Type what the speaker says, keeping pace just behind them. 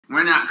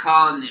We're not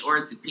calling the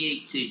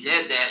orthopedics who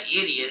said that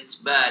idiots,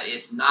 but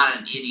it's not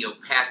an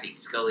idiopathic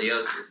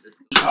scoliosis.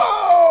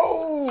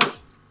 Oh!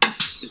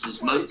 This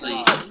is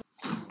mostly...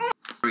 There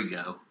we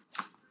go.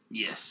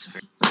 Yes.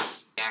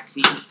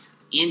 Axes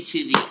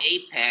into the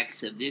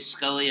apex of this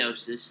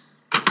scoliosis,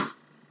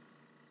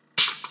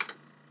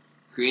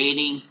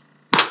 creating,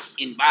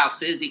 in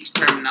biophysics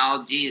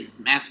terminology and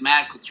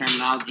mathematical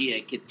terminology, a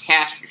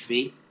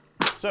catastrophe.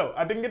 So,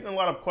 I've been getting a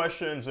lot of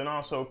questions and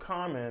also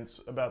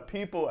comments about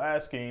people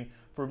asking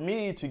for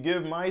me to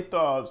give my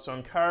thoughts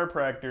on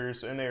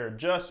chiropractors and their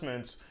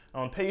adjustments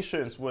on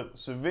patients with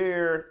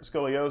severe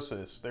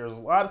scoliosis. There's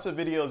lots of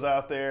videos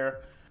out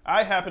there.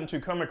 I happened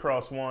to come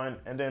across one,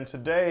 and then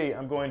today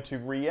I'm going to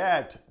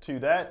react to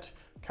that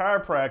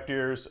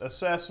chiropractor's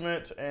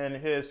assessment and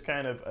his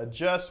kind of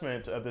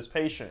adjustment of this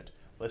patient.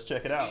 Let's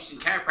check it out. Houston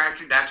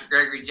chiropractor Dr.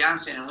 Gregory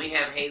Johnson, and we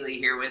have Haley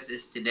here with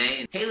us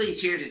today. And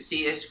Haley's here to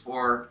see us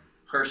for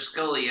her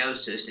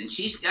scoliosis, and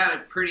she's got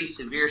a pretty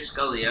severe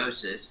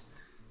scoliosis.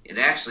 It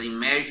actually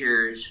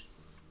measures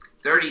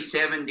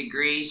 37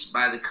 degrees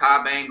by the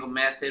Cobb angle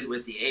method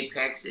with the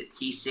apex at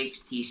T6,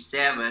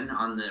 T7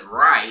 on the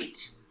right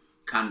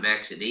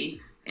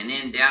convexity, and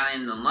then down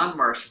in the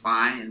lumbar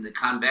spine, and the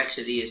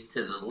convexity is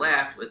to the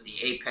left with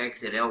the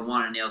apex at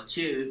L1 and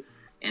L2,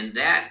 and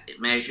that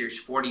measures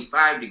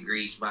 45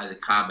 degrees by the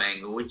Cobb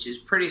angle, which is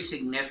pretty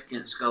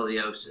significant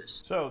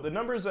scoliosis. So the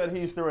numbers that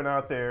he's throwing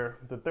out there,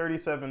 the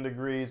 37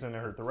 degrees in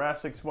her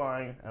thoracic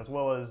spine, as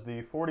well as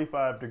the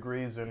 45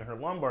 degrees in her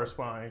lumbar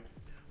spine,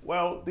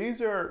 well,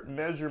 these are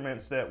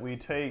measurements that we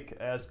take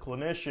as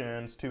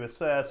clinicians to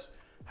assess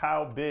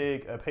how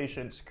big a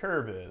patient's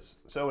curve is.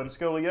 So in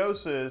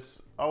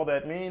scoliosis, all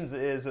that means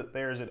is that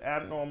there's an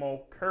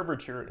abnormal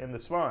curvature in the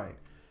spine.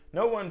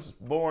 No one's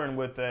born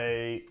with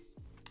a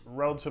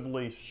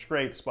relatively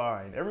straight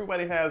spine.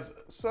 Everybody has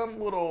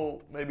some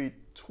little maybe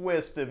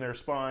twist in their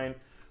spine.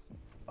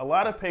 A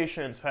lot of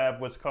patients have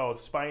what's called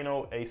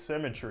spinal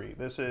asymmetry.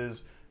 This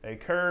is a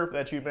curve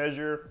that you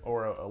measure,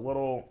 or a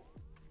little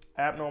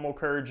abnormal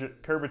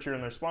curvature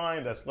in their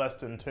spine that's less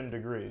than 10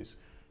 degrees.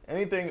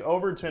 Anything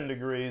over 10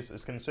 degrees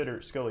is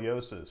considered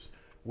scoliosis.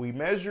 We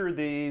measure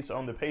these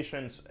on the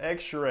patient's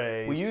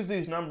x-rays. We use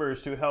these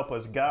numbers to help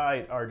us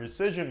guide our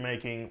decision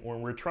making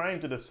when we're trying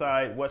to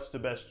decide what's the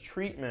best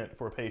treatment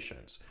for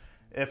patients.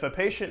 If a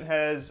patient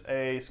has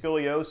a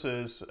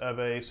scoliosis of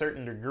a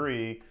certain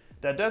degree,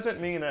 that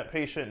doesn't mean that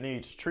patient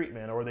needs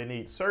treatment or they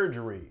need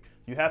surgery.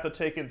 You have to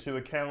take into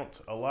account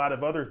a lot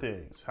of other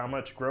things, how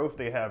much growth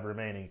they have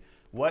remaining.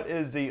 What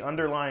is the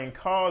underlying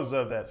cause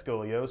of that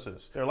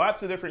scoliosis? There are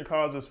lots of different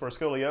causes for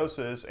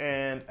scoliosis,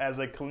 and as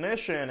a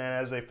clinician and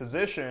as a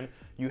physician,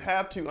 you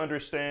have to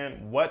understand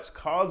what's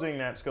causing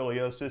that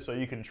scoliosis so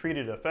you can treat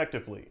it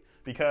effectively.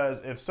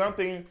 Because if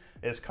something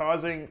is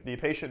causing the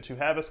patient to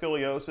have a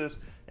scoliosis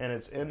and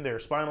it's in their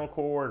spinal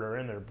cord or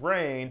in their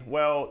brain,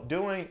 well,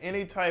 doing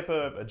any type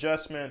of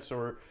adjustments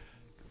or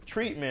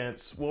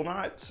treatments will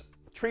not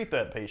treat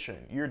that patient.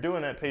 You're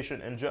doing that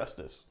patient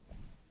injustice.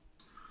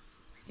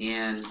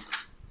 And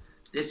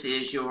this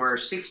is your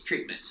 6th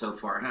treatment so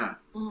far, huh?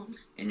 Mm-hmm.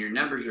 And your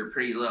numbers are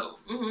pretty low.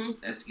 Mm-hmm.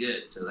 That's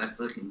good. So that's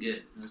looking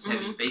good. Let's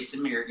have you face the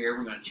mirror here.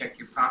 We're going to check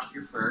your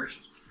posture first.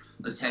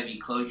 Let's have you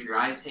close your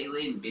eyes,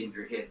 Haley, and bend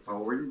your head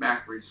forward and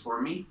backwards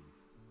for me.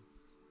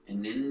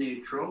 And then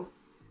neutral.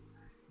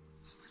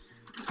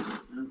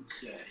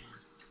 Okay.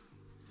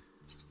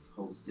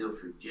 Hold still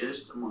for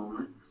just a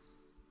moment.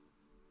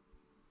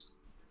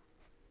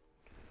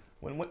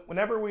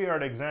 Whenever we are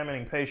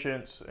examining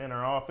patients in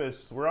our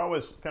office, we're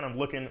always kind of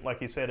looking, like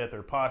you said, at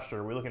their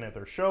posture. We're looking at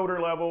their shoulder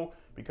level,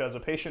 because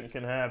a patient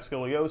can have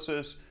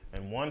scoliosis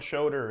and one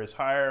shoulder is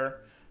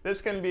higher.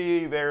 This can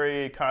be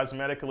very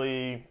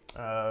cosmetically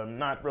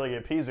not really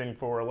appeasing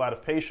for a lot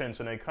of patients,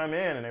 and they come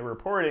in and they're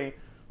reporting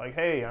like,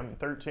 hey, I'm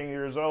 13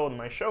 years old and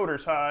my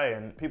shoulder's high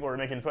and people are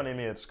making fun of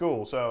me at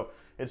school. So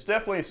it's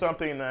definitely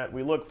something that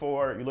we look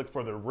for. You look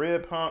for the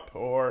rib hump,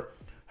 or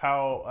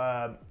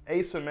how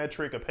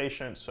asymmetric a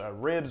patient's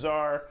ribs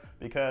are,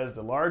 because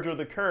the larger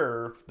the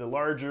curve, the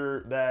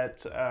larger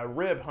that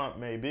rib hump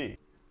may be.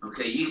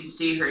 Okay, you can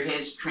see her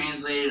head's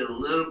translated a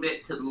little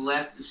bit to the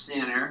left of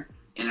center,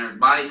 and her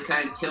body's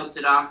kind of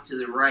tilted off to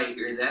the right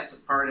here. That's a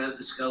part of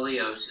the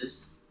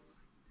scoliosis.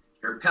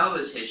 Her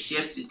pelvis has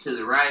shifted to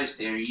the right of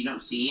center. You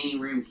don't see any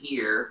room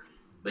here,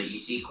 but you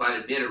see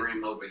quite a bit of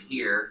room over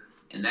here,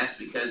 and that's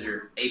because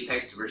her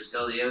apex of her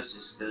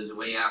scoliosis goes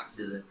way out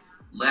to the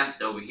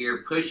left over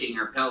here, pushing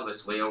her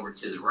pelvis way over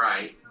to the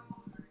right.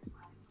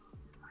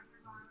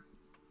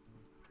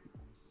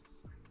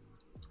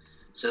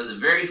 So the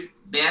very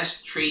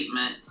best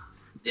treatment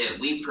that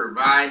we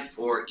provide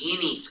for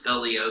any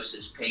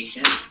scoliosis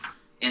patient,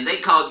 and they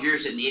called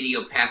yours an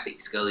idiopathic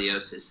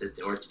scoliosis at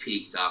the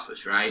orthopedics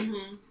office, right?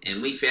 Mm-hmm. And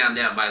we found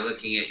out by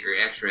looking at your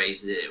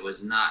x-rays that it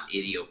was not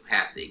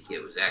idiopathic.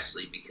 It was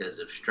actually because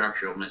of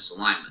structural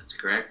misalignments,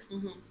 correct?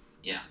 Mm-hmm.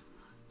 Yeah.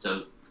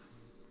 So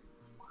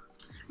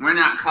we're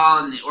not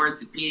calling the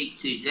orthopedics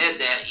who said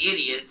that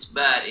idiots,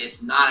 but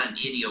it's not an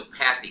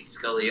idiopathic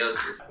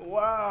scoliosis.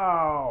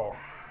 Wow.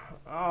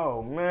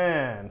 Oh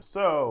man,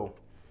 so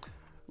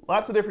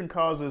lots of different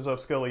causes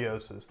of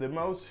scoliosis. The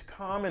most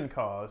common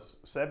cause,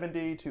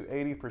 70 to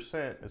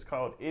 80%, is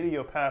called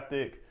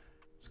idiopathic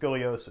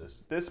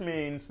scoliosis. This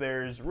means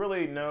there's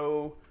really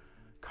no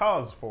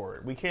cause for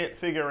it. We can't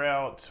figure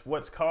out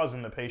what's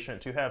causing the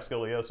patient to have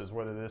scoliosis,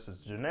 whether this is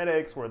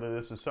genetics, whether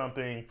this is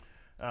something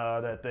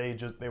that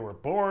they were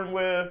born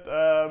with,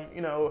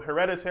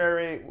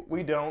 hereditary.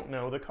 We don't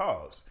know the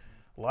cause.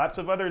 Lots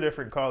of other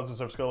different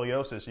causes of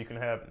scoliosis. You can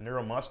have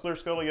neuromuscular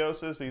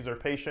scoliosis. These are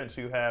patients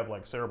who have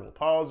like cerebral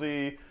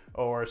palsy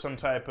or some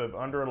type of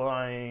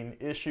underlying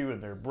issue in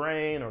their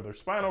brain or their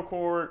spinal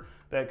cord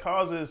that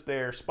causes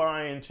their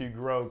spine to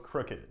grow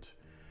crooked.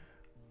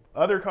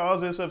 Other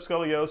causes of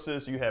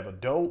scoliosis, you have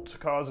adult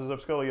causes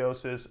of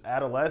scoliosis,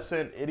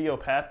 adolescent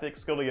idiopathic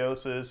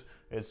scoliosis.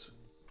 It's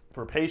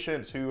for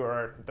patients who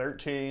are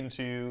 13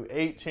 to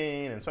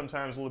 18 and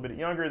sometimes a little bit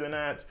younger than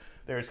that.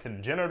 There's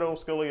congenital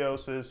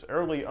scoliosis,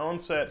 early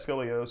onset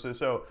scoliosis.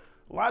 So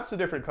lots of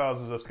different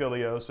causes of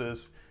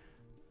scoliosis.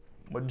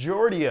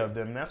 Majority of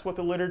them, that's what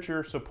the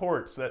literature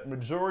supports, that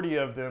majority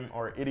of them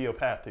are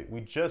idiopathic.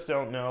 We just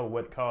don't know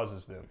what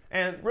causes them.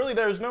 And really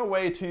there's no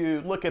way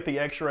to look at the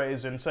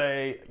x-rays and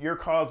say your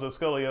cause of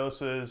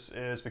scoliosis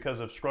is because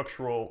of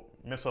structural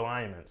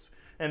misalignments,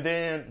 and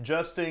then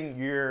adjusting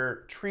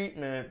your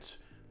treatment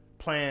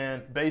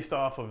plan based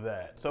off of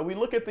that. So we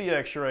look at the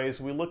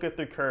x-rays, we look at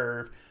the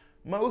curve.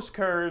 Most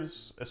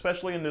curves,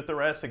 especially in the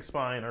thoracic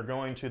spine, are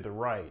going to the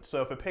right.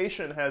 So if a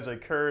patient has a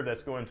curve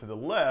that's going to the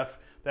left,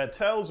 that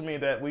tells me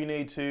that we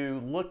need to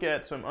look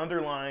at some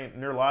underlying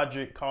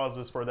neurologic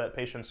causes for that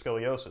patient's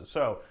scoliosis.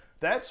 So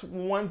that's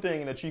one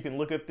thing that you can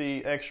look at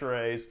the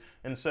x-rays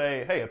and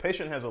say, hey, a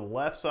patient has a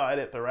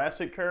left-sided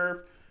thoracic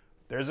curve.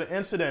 There's an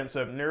incidence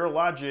of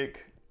neuroaxis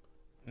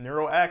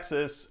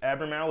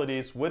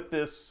abnormalities with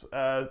this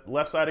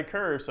left-sided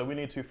curve, so we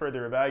need to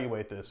further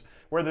evaluate this.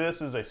 Whether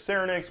this is a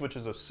syrinx, which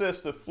is a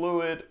cyst of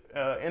fluid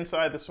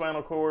inside the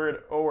spinal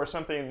cord, or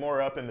something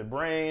more up in the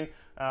brain,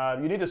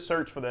 you need to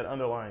search for that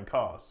underlying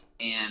cause.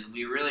 And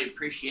we really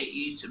appreciate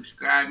you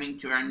subscribing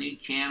to our new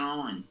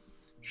channel and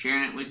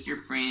sharing it with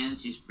your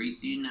friends. Just breathe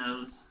through your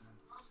nose.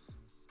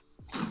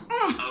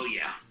 Oh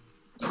yeah.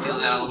 You feel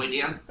that all the way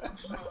down?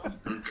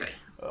 Okay.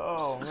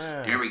 Oh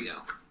man. There we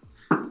go.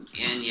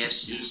 And yes,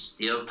 she's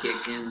still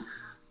kicking a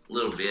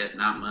little bit,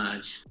 not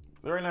much.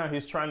 Right now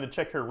he's trying to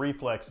check her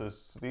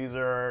reflexes. These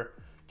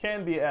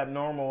can be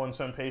abnormal in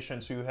some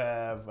patients who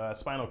have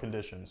spinal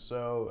conditions.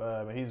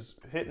 So he's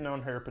hitting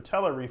on her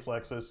patellar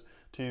reflexes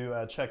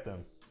to check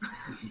them.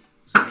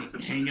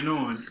 Hanging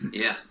on.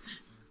 Yeah.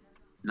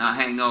 Not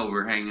hang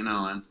over, hanging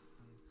on.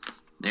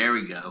 There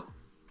we go.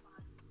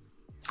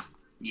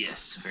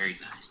 Yes, very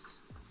nice.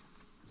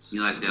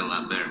 You like that a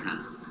lot better,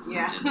 huh?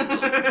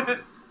 Yeah.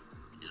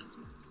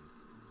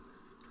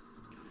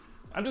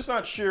 I'm just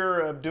not sure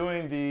of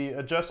doing the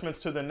adjustments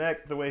to the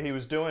neck the way he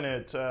was doing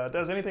it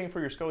does anything for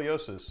your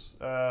scoliosis.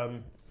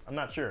 I'm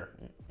not sure.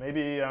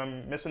 Maybe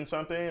I'm missing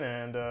something,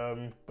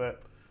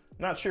 but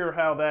not sure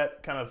how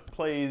that kind of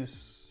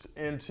plays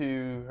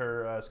into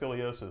her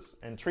scoliosis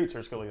and treats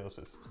her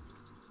scoliosis.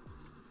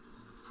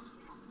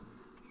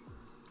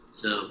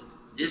 So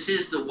this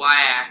is the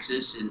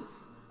y-axis,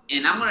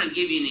 and I'm going to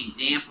give you an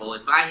example.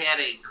 If I had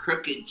a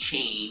crooked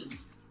chain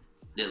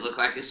that looked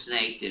like a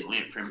snake that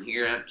went from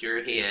here up to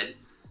her head,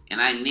 and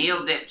I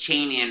nailed that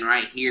chain in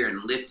right here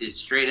and lifted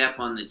straight up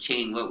on the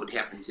chain, what would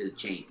happen to the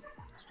chain?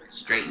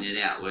 Straighten it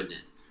out, wouldn't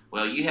it?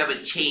 Well, you have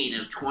a chain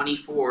of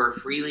 24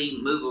 freely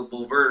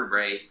movable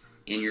vertebrae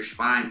in your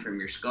spine from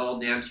your skull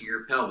down to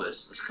your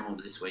pelvis. Let's come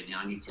over this way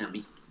now, you tell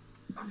me.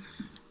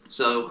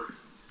 So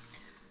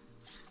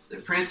the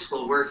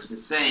principle works the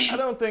same. I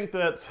don't think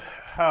that's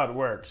how it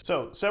works.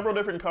 So several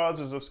different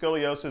causes of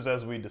scoliosis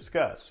as we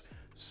discussed.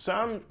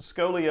 Some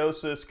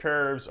scoliosis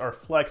curves are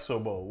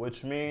flexible,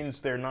 which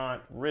means they're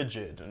not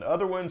rigid, and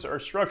other ones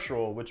are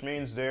structural, which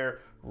means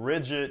they're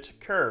rigid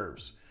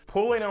curves.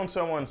 Pulling on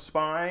someone's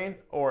spine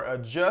or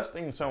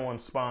adjusting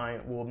someone's spine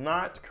will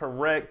not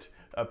correct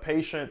a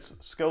patient's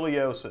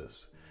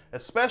scoliosis,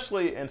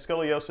 especially in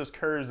scoliosis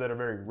curves that are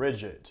very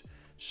rigid.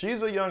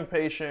 She's a young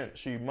patient.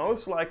 She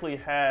most likely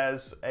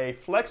has a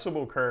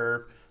flexible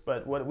curve,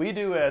 but what we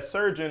do as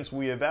surgeons,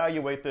 we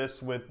evaluate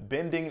this with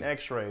bending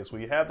x-rays.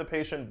 We have the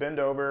patient bend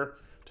over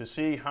to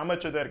see how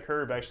much of that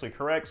curve actually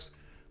corrects.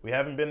 We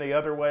have them bend the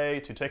other way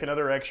to take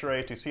another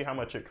x-ray to see how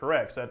much it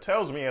corrects. That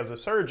tells me as a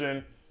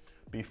surgeon,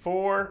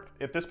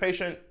 if this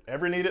patient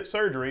ever needed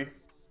surgery,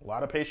 a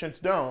lot of patients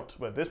don't,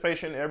 but if this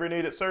patient ever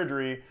needed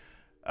surgery,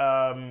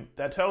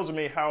 that tells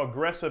me how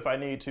aggressive I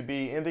need to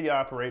be in the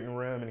operating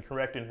room in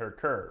correcting her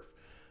curve.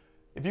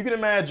 If you can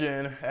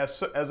imagine,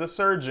 as a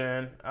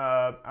surgeon,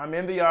 I'm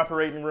in the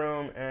operating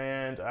room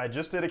and I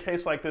just did a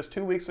case like this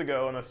 2 weeks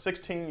ago on a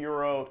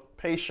 16-year-old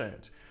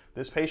patient.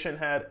 This patient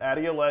had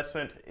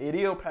adolescent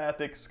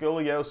idiopathic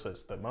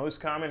scoliosis, the most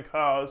common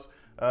cause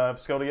of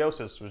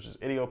scoliosis, which is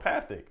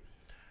idiopathic.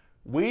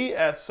 We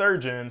as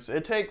surgeons, I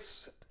feel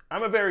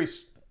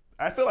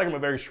like I'm a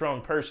very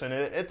strong person.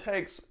 It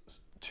takes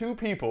two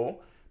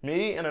people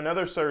me and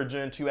another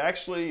surgeon, to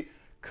actually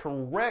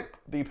correct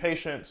the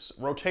patient's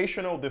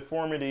rotational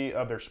deformity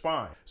of their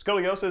spine.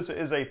 Scoliosis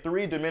is a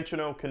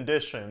three-dimensional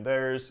condition.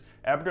 There's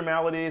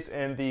abnormalities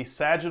in the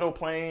sagittal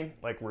plane,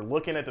 like we're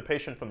looking at the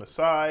patient from the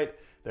side.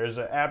 There's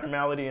an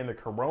abnormality in the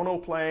coronal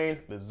plane.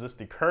 There's just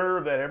the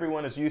curve that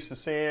everyone is used to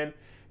seeing.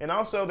 And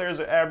also there's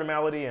an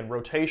abnormality in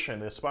rotation.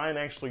 The spine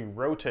actually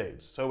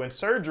rotates. So in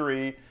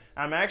surgery,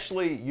 I'm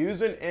actually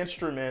using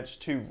instruments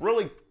to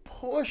really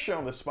push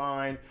on the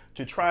spine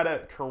to try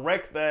to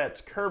correct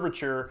that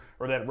curvature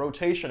or that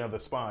rotation of the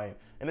spine.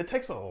 And it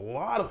takes a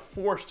lot of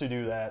force to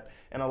do that.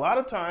 And a lot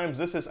of times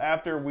this is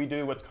after we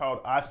do what's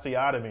called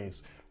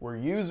osteotomies. We're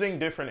using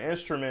different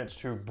instruments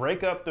to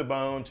break up the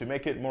bone to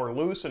make it more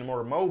loose and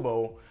more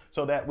mobile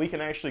so that we can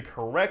actually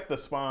correct the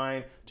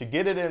spine to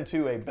get it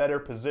into a better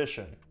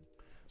position.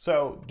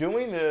 So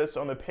doing this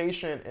on the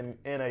patient in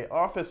an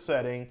office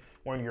setting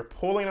when you're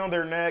pulling on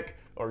their neck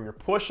or you're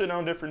pushing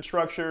on different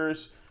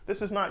structures,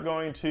 this is not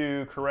going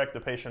to correct the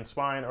patient's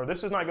spine, or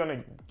this is not going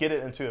to get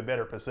it into a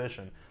better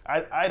position.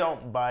 I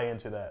don't buy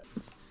into that.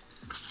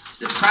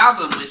 The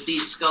problem with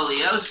these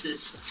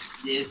scoliosis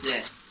is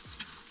that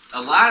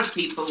a lot of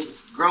people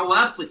grow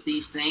up with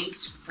these things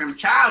from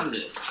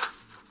childhood.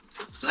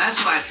 So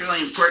that's why it's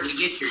really important to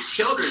get your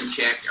children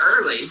checked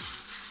early,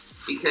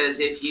 because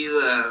if you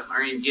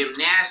are in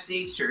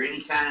gymnastics or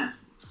any kind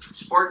of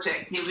sports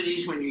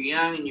activities when you're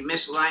young and you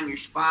misalign your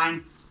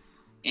spine,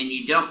 and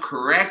you don't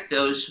correct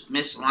those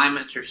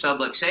misalignments or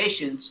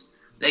subluxations,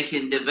 they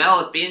can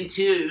develop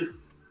into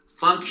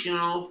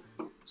functional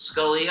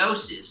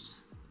scoliosis,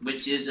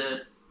 which is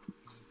a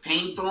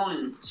painful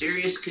and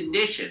serious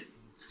condition.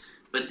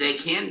 But they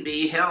can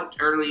be helped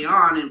early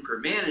on and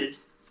prevented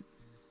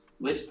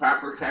with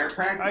proper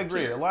chiropractic I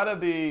agree. care. A lot of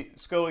the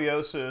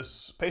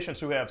scoliosis, patients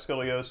who have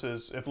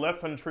scoliosis, if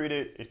left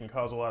untreated, it can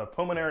cause a lot of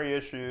pulmonary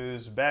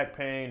issues, back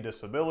pain,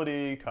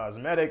 disability,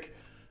 cosmetic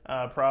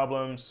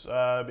problems.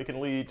 It can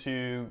lead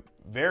to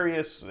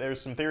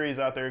there's some theories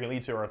out there, it can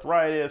lead to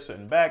arthritis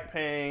and back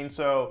pain.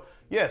 So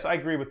yes, I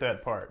agree with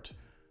that part.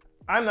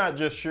 I'm not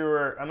just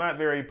sure, I'm not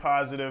very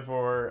positive,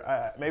 or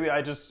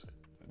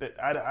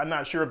I'm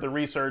not sure of the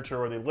research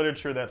or the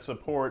literature that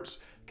supports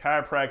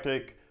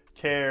chiropractic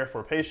care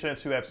for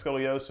patients who have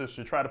scoliosis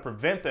to try to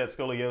prevent that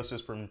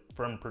scoliosis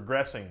from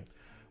progressing.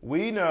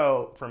 We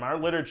know from our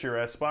literature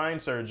as spine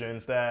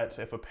surgeons that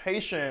if a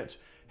patient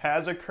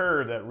has a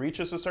curve that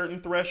reaches a certain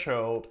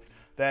threshold,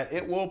 that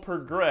it will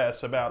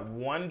progress about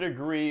 1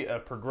 degree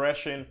of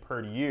progression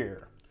per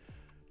year.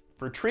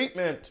 For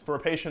treatment for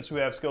patients who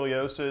have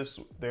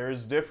scoliosis,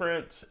 there's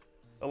different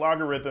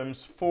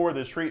logarithms for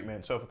the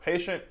treatment. So if a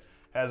patient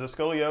has a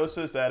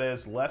scoliosis that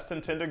is less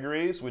than 10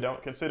 degrees, we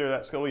don't consider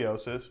that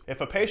scoliosis. If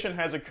a patient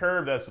has a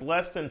curve that's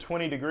less than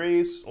 20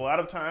 degrees, a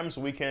lot of times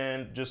we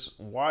can just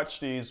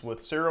watch these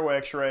with serial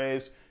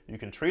x-rays. You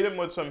can treat them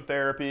with some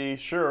therapy,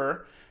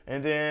 sure,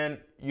 and then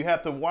you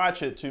have to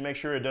watch it to make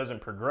sure it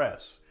doesn't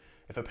progress.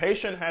 If a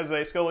patient has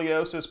a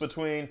scoliosis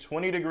between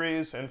 20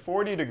 degrees and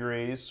 40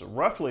 degrees,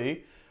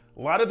 roughly,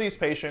 a lot of these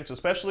patients,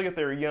 especially if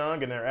they're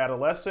young and they're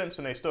adolescents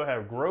and they still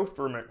have growth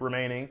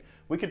remaining,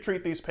 we could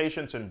treat these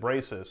patients in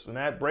braces. And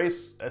that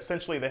brace,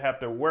 essentially they have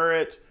to wear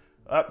it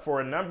up for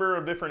a number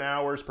of different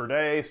hours per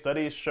day.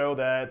 Studies show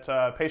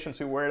that patients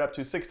who wear it up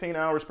to 16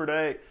 hours per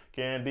day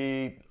can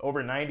be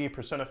over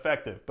 90%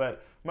 effective.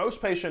 But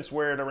most patients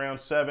wear it around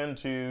 7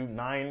 to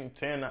 9,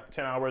 10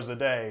 hours a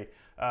day.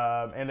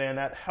 And then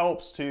that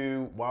helps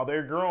to, while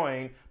they're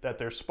growing, that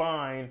their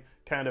spine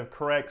kind of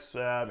corrects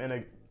in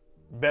a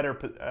better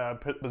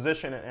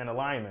position and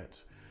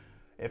alignment.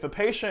 If a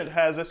patient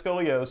has a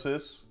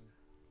scoliosis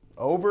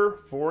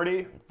over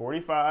 40,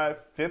 45,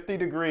 50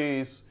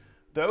 degrees,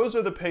 those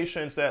are the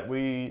patients that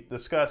we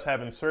discuss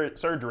having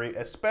surgery,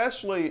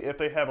 especially if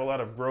they have a lot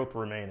of growth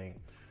remaining.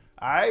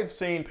 I've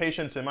seen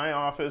patients in my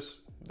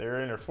office, they're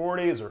in their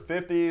 40s or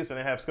 50s and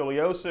they have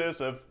scoliosis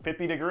of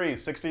 50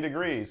 degrees, 60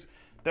 degrees.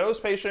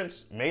 Those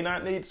patients may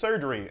not need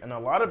surgery, and a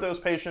lot of those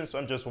patients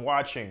I'm just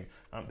watching.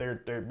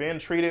 They're being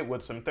treated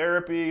with some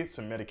therapy,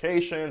 some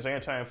medications,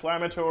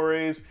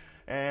 anti-inflammatories,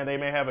 and they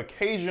may have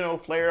occasional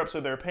flare-ups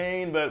of their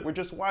pain, but we're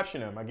just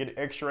watching them. I get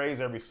x-rays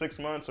every 6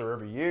 months or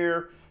every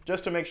year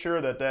just to make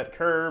sure that that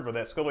curve or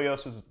that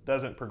scoliosis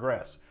doesn't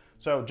progress.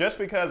 So just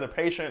because a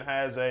patient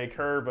has a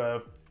curve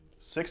of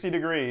 60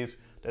 degrees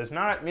does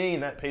not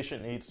mean that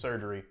patient needs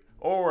surgery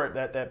or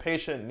that that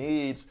patient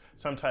needs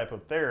some type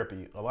of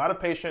therapy. A lot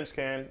of patients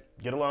can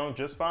get along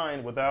just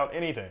fine without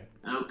anything.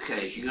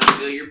 Okay, you're gonna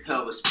feel your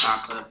pelvis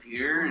pop up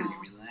here and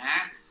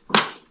relax.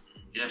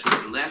 Adjust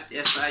your left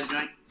SI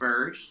joint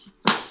first.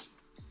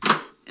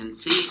 And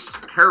see,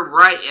 her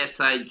right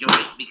SI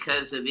joint,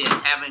 because of it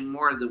having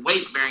more of the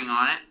weight bearing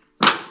on it,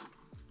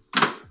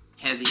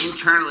 has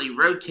internally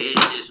rotated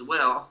as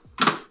well.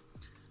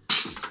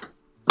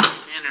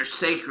 And her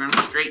sacrum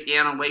straight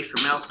down away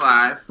from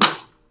L5.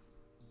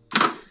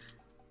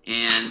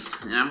 And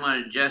I'm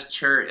going to adjust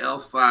her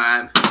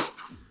L5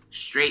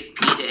 straight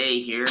P to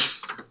A here.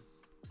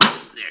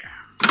 There.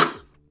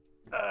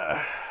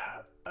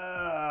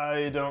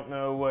 I don't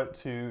know what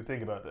to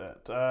think about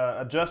that.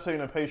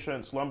 Adjusting a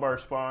patient's lumbar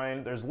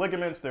spine, there's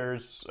ligaments,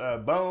 there's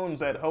bones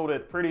that hold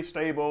it pretty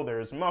stable,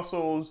 there's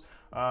muscles,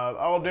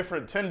 all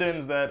different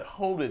tendons that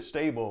hold it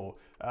stable.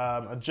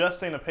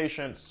 Adjusting a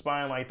patient's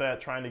spine like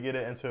that, trying to get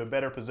it into a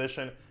better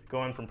position,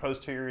 going from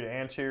posterior to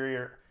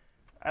anterior,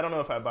 I don't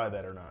know if I buy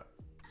that or not.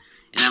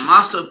 And I'm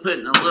also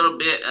putting a little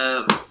bit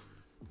of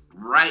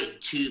right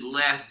to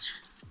left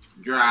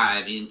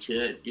drive into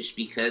it, just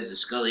because the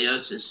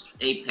scoliosis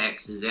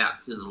apex is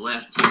out to the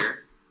left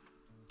here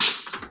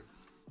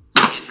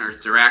in her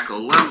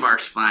thoracolumbar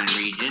spine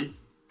region.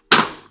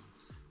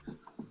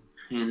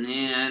 And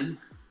then,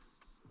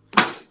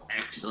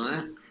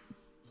 excellent,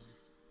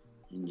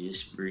 and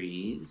just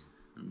breathe.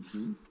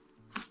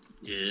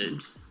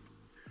 Good.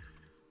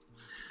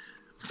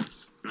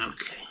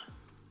 Okay.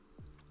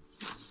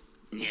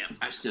 Yeah,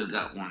 I still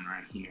got one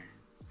right here.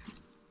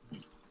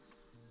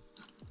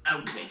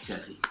 Okay,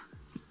 Tuffy.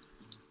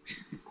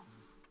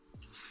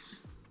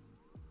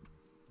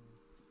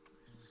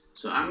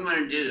 So I'm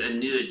going to do a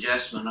new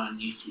adjustment on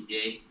you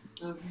today.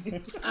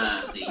 Okay.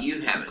 That you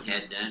haven't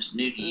had done. It's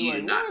new to you,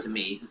 Like, not what? to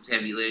me. Let's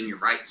have you lay on your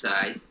right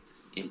side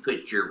and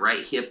put your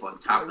right hip on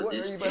top Like, of what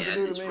this are you about to pad,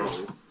 do to this me?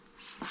 roll.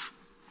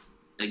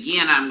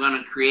 Again, I'm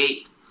going to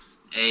create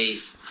a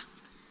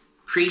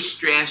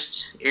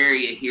pre-stressed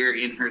area here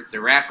in her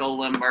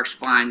thoracolumbar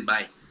spine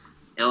by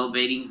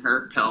elevating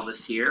her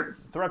pelvis here.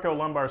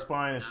 Thoracolumbar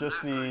spine is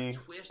just the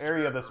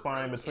area of the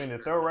spine between the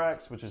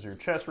thorax, which is your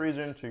chest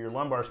region, to your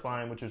lumbar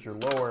spine, which is your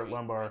lower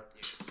lumbar,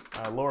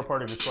 lower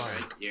part of your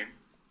spine. Right there.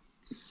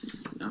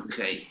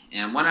 Okay,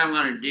 and what I'm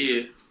going to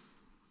do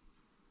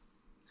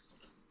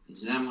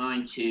is I'm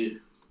going to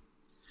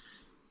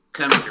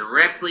come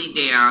directly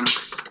down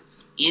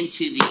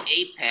into the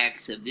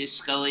apex of this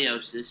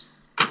scoliosis,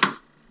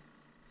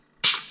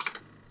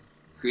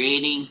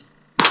 creating,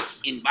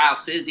 in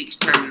biophysics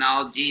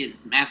terminology and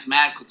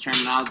mathematical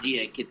terminology,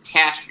 a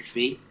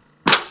catastrophe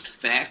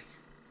effect.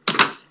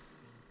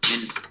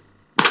 And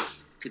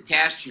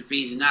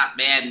catastrophe is not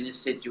bad in this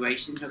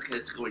situation. Okay,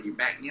 let's go on your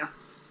back now.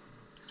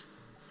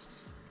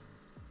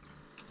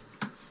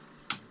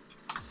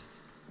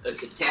 A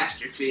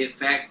catastrophe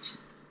effect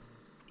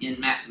in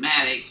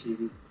mathematics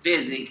and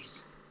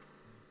physics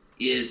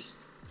is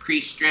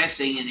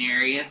pre-stressing an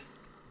area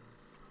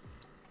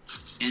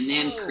and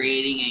then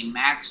creating a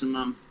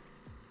maximum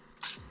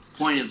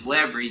point of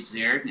leverage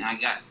there. Now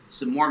I got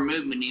some more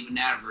movement even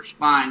out of her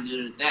spine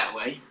doing it that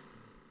way.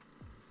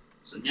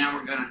 So now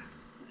we're going to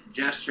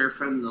adjust her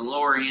from the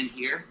lower end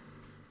here.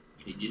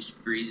 Okay,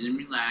 just breathe and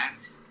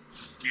relax.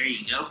 There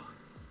you go.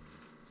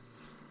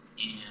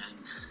 And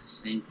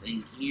same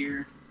thing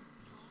here.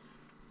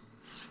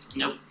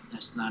 Nope,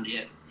 that's not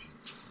it.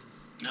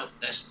 Nope,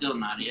 that's still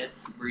not it.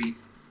 Breathe.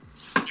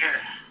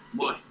 There.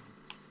 Boy,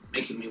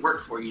 making me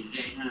work for you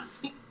today,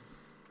 huh?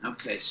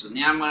 Okay, so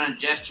now I'm going to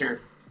adjust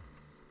her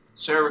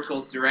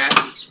cervical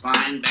thoracic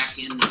spine back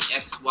in the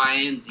X, Y,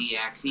 and Z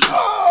axis.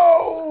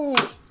 Oh!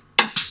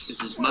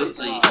 This is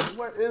mostly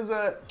What is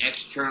that?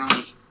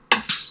 externally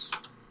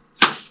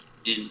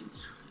in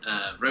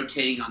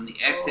rotating on the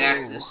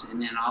X-axis,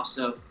 and then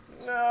also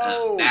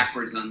No!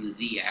 backwards on the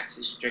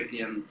Z-axis, straight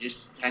down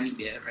just a tiny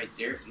bit right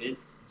there. Good.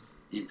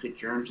 And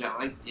put your arms out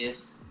like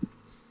this.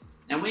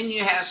 Now, when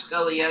you have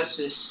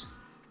scoliosis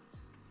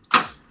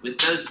with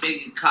those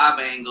big cob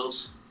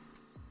angles,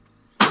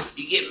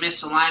 you get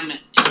misalignment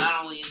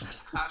not only in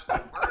the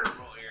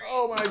costovertebral area.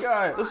 Oh my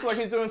God! Looks like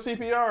he's doing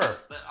CPR.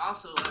 But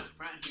also up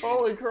front here.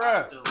 Holy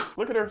crap!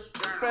 Look at her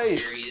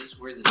face. Areas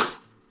where the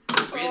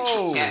ribs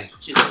Oh. attach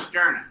to the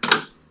sternum.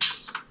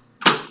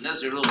 And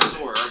those are a little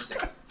sore, aren't they?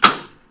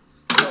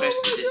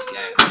 Especially this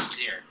guy right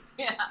there.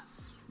 Yeah.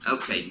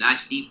 Okay,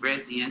 nice deep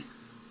breath in.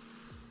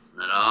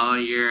 Let all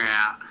your air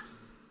out.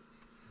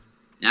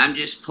 Now I'm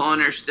just pulling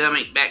her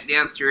stomach back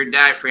down through her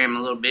diaphragm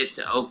a little bit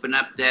to open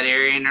up that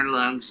area in her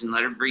lungs and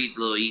let her breathe a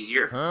little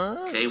easier.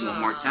 Huh? Okay, one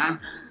more time.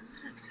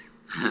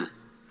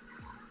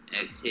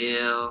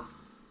 Exhale.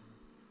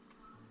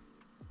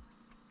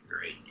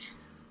 Great.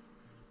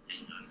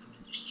 Hang on, let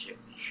me just check,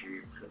 make sure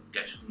you're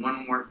got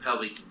one more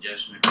pelvic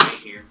adjustment right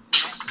here.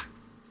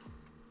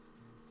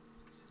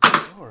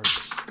 Lord.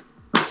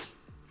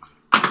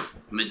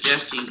 I'm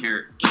adjusting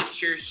her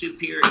anterior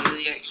superior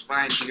iliac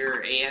spine here,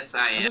 or I'm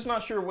ASIS. just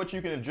not sure what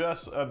you can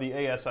adjust of the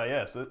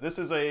ASIS. This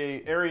is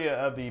a area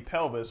of the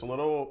pelvis, a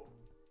little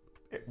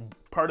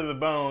part of the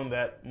bone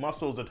that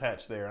muscles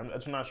attached there. I'm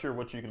just not sure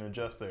what you can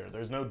adjust there.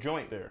 There's no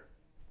joint there.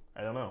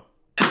 I don't know.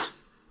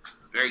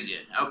 Very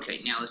good.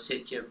 Okay, now let's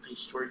hit you up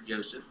face toward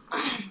Joseph.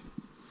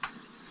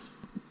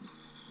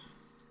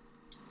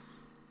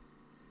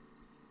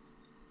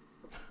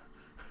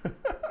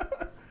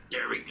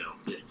 There we go.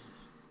 Good.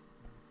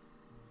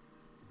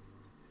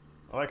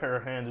 I like how her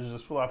hand is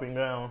just flopping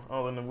down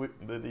all in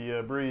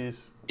the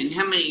breeze. And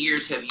how many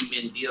years have you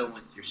been dealing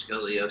with your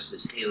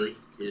scoliosis, Haley,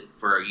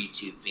 for our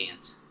YouTube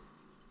fans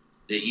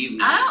that you've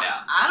known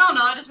about? I don't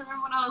know. I just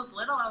remember when I was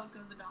little, I would go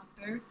to the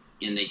doctor.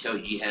 And they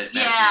told you had it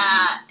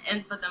back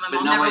Yeah, but then my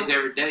mom nobody's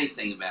ever done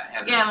anything about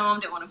having it. Yeah, my mom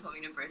didn't want to put me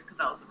in a brace because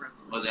I was a rebel.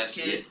 Well, that's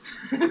kid.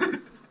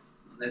 good.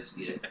 That's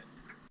good.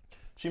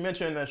 She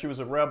mentioned that she was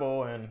a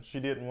rebel and she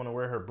didn't want to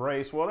wear her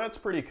brace. Well, that's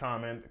pretty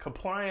common.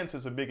 Compliance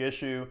is a big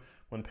issue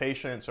when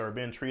patients are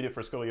being treated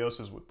for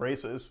scoliosis with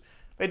braces.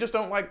 They just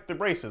don't like the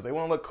braces. They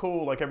want to look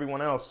cool like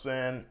everyone else,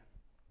 and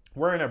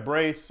wearing a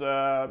brace,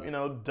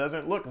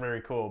 doesn't look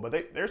very cool.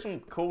 But there's some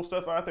cool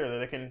stuff out there that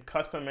they can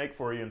custom make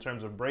for you in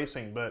terms of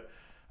bracing. But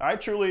I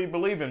truly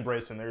believe in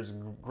bracing. There's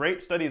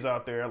great studies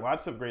out there,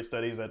 lots of great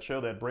studies that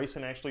show that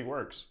bracing actually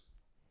works.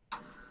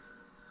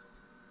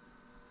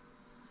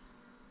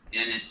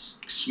 And it's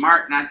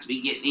smart not to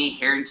be getting any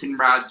Harrington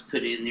rods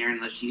put in there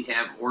unless you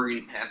have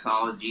organ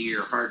pathology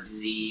or heart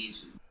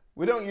disease.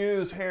 We don't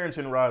use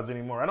Harrington rods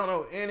anymore. I don't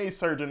know any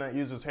surgeon that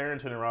uses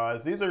Harrington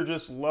rods. These are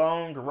just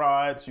long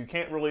rods. You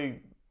can't really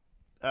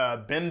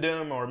bend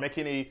them or make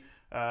any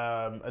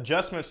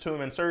adjustments to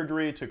them in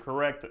surgery to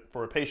correct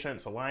for a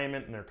patient's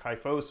alignment and their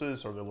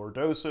kyphosis or their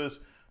lordosis.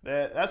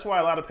 That's why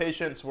a lot of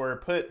patients were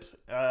put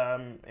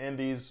in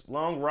these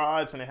long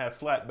rods and they have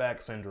flat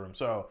back syndrome.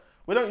 So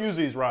we don't use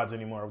these rods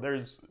anymore.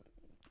 There's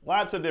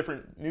lots of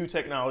different new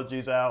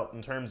technologies out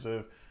in terms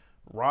of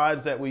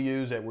rods that we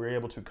use that we're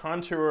able to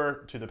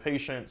contour to the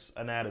patient's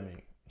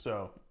anatomy.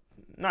 So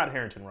not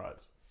Harrington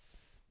rods.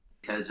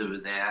 Because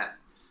of that.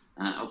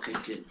 Okay,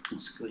 good.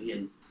 Let's go ahead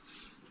and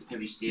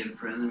have you stand in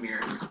front of the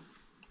mirror.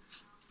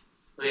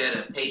 We had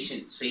a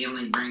patient's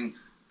family bring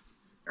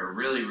a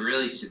really,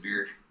 really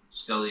severe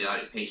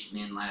scoliotic patient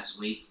in last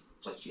week.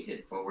 Flex your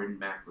head forward and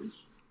backwards.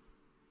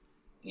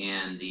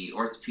 And the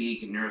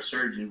orthopedic and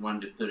neurosurgeon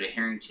wanted to put a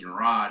Harrington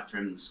rod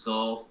from the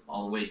skull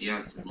all the way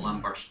down to the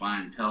lumbar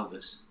spine and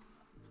pelvis.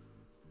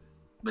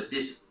 But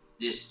this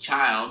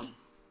child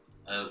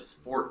of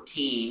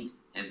 14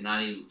 has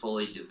not even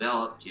fully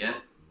developed yet.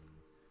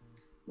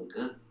 Look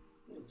up.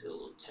 Feel a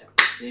little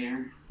tap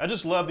there. I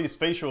just love these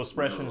facial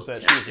expressions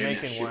that she was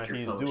making while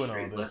he's doing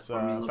all this. I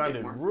found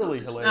it really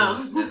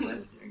hilarious. There you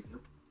go.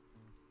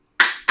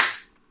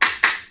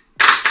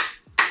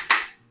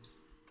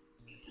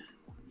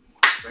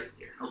 Right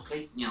there.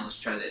 Okay, now let's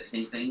try that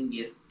same thing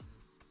again.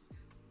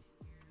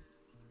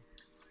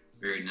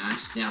 Very nice.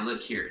 Now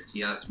look here.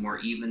 See how it's more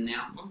even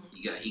now?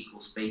 You got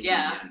equal spacing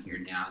down here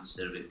now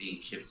instead of it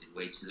being shifted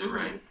way to the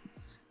right.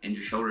 And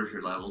your shoulders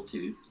are level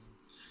too.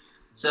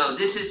 So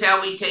this is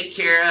how we take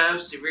care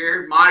of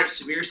moderate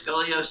severe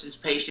scoliosis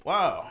patients.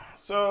 Wow.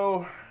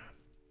 So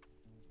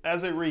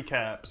as a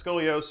recap,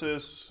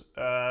 scoliosis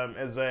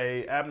is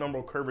a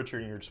abnormal curvature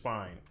in your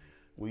spine.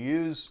 We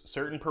use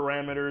certain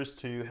parameters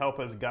to help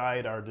us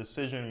guide our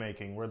decision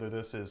making, whether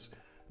this is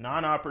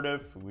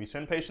non-operative, we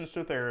send patients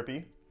to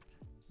therapy,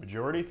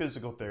 majority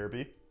physical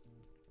therapy,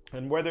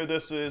 and whether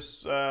this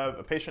is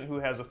a patient who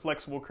has a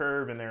flexible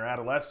curve and they're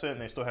adolescent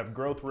and they still have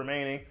growth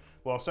remaining,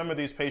 well, some of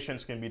these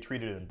patients can be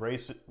treated in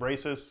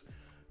braces.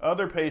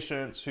 Other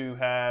patients who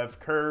have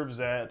curves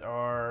that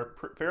are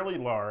fairly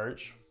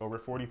large, over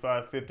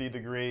 45, 50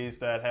 degrees,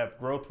 that have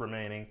growth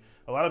remaining,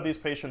 a lot of these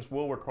patients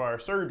will require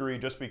surgery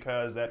just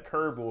because that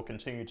curve will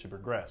continue to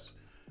progress.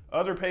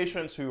 Other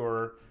patients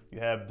you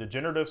have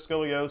degenerative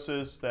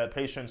scoliosis, that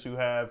patients who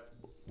have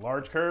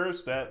large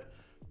curves, that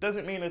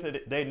doesn't mean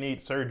that they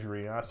need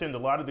surgery. I send a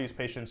lot of these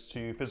patients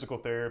to physical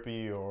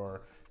therapy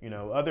or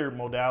other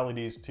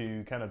modalities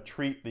to kind of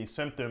treat the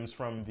symptoms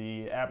from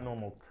the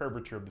abnormal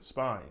curvature of the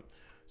spine.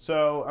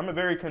 So I'm a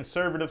very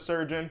conservative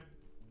surgeon.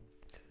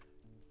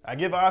 I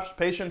give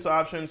patients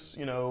options,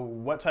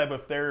 what type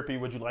of therapy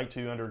would you like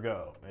to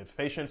undergo? If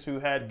patients who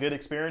had good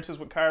experiences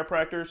with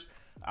chiropractors,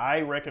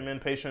 I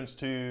recommend patients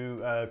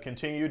to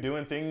continue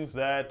doing things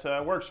that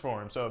works for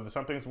them. So if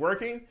something's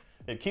working,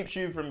 it keeps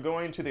you from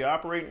going to the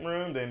operating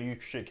room, then you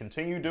should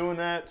continue doing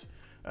that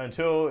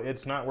until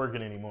it's not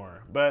working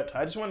anymore. But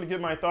I just wanted to give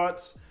my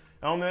thoughts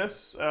on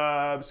this.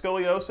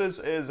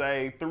 Scoliosis is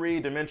a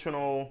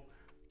three-dimensional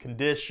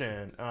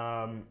condition.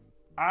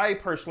 I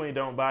personally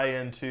don't buy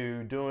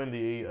into doing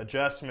the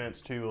adjustments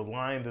to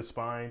align the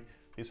spine.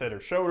 He said her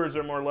shoulders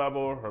are more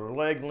level, her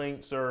leg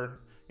lengths are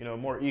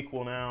more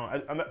equal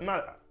now.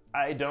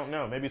 I don't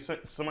know. Maybe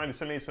somebody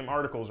send me some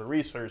articles or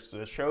research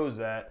that shows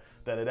that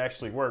it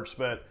actually works.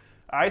 But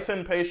I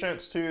send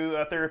patients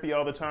to therapy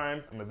all the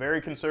time. I'm a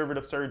very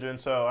conservative surgeon,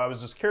 so I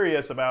was just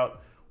curious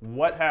about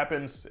what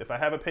happens if I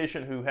have a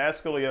patient who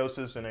has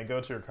scoliosis and they go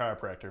to a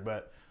chiropractor.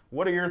 But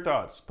what are your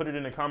thoughts? Put it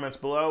in the comments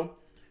below.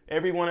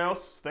 Everyone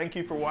else, thank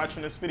you for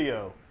watching this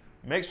video.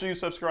 Make sure you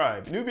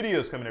subscribe. New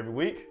videos coming every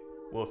week.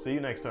 We'll see you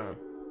next time.